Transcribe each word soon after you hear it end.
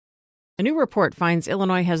A new report finds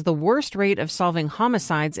Illinois has the worst rate of solving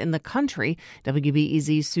homicides in the country.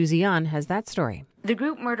 WBEZ's Susie Young has that story. The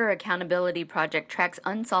Group Murder Accountability Project tracks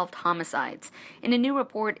unsolved homicides. In a new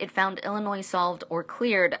report, it found Illinois solved or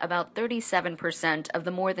cleared about 37% of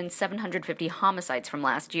the more than 750 homicides from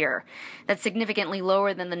last year. That's significantly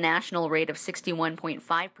lower than the national rate of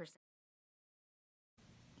 61.5%.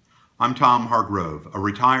 I'm Tom Hargrove, a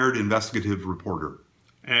retired investigative reporter.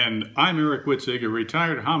 And I'm Eric Witzig, a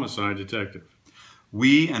retired homicide detective.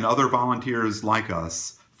 We and other volunteers like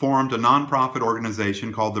us formed a nonprofit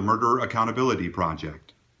organization called the Murder Accountability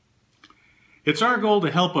Project. It's our goal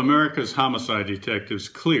to help America's homicide detectives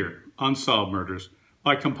clear unsolved murders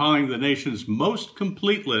by compiling the nation's most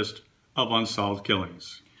complete list of unsolved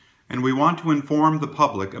killings. And we want to inform the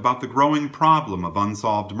public about the growing problem of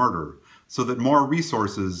unsolved murder so that more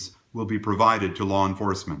resources will be provided to law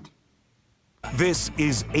enforcement. This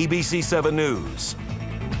is ABC 7 News.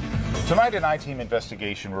 Tonight, an I-Team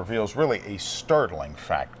investigation reveals really a startling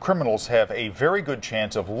fact. Criminals have a very good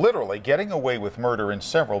chance of literally getting away with murder in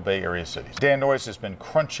several Bay Area cities. Dan Noyes has been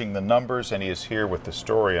crunching the numbers, and he is here with the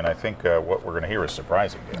story, and I think what we're going to hear is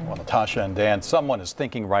surprising. Well, Natasha and Dan, someone is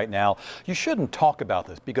thinking right now, you shouldn't talk about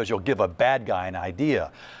this because you'll give a bad guy an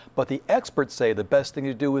idea. But the experts say the best thing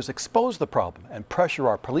to do is expose the problem and pressure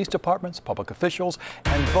our police departments, public officials,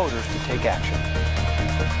 and voters to take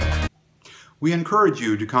action. We encourage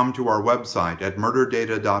you to come to our website at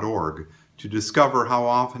murderdata.org to discover how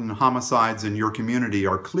often homicides in your community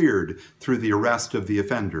are cleared through the arrest of the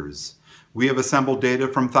offenders. We have assembled data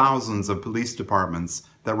from thousands of police departments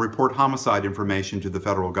that report homicide information to the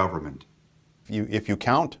federal government. If you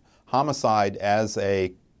count homicide as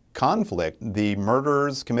a conflict, the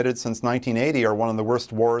murders committed since 1980 are one of the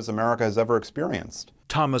worst wars America has ever experienced.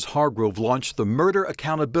 Thomas Hargrove launched the Murder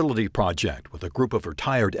Accountability Project with a group of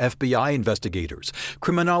retired FBI investigators,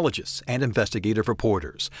 criminologists, and investigative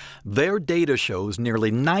reporters. Their data shows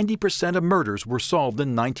nearly 90% of murders were solved in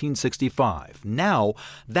 1965. Now,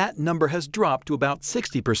 that number has dropped to about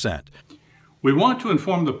 60%. We want to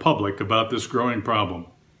inform the public about this growing problem,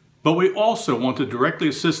 but we also want to directly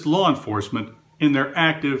assist law enforcement in their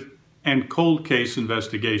active and cold case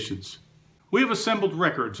investigations. We have assembled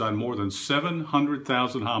records on more than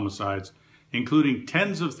 700,000 homicides, including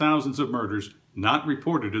tens of thousands of murders not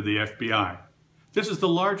reported to the FBI. This is the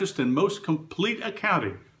largest and most complete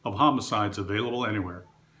accounting of homicides available anywhere.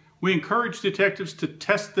 We encourage detectives to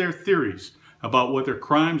test their theories about whether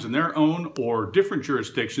crimes in their own or different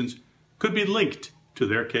jurisdictions could be linked to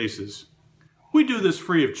their cases. We do this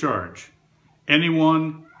free of charge.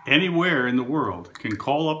 Anyone, anywhere in the world can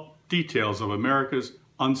call up details of America's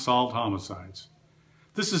unsolved homicides.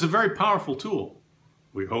 This is a very powerful tool.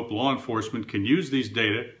 We hope law enforcement can use these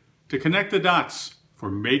data to connect the dots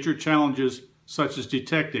for major challenges such as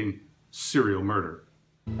detecting serial murder.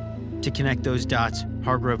 To connect those dots,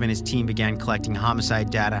 Hargrove and his team began collecting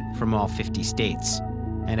homicide data from all 50 states,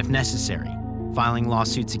 and if necessary, filing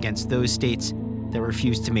lawsuits against those states that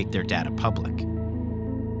refuse to make their data public.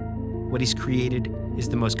 What he's created is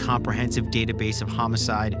the most comprehensive database of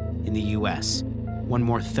homicide in the U.S., one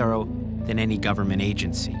more thorough than any government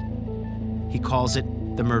agency. He calls it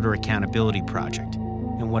the Murder Accountability Project,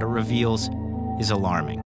 and what it reveals is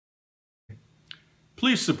alarming.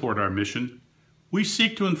 Please support our mission. We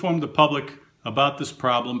seek to inform the public about this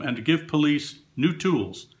problem and to give police new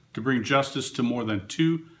tools to bring justice to more than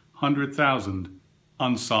 200,000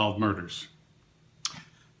 unsolved murders.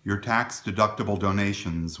 Your tax-deductible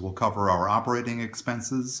donations will cover our operating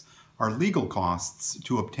expenses, our legal costs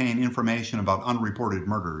to obtain information about unreported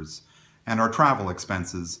murders, and our travel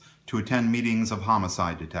expenses to attend meetings of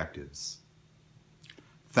homicide detectives.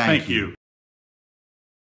 Thank you.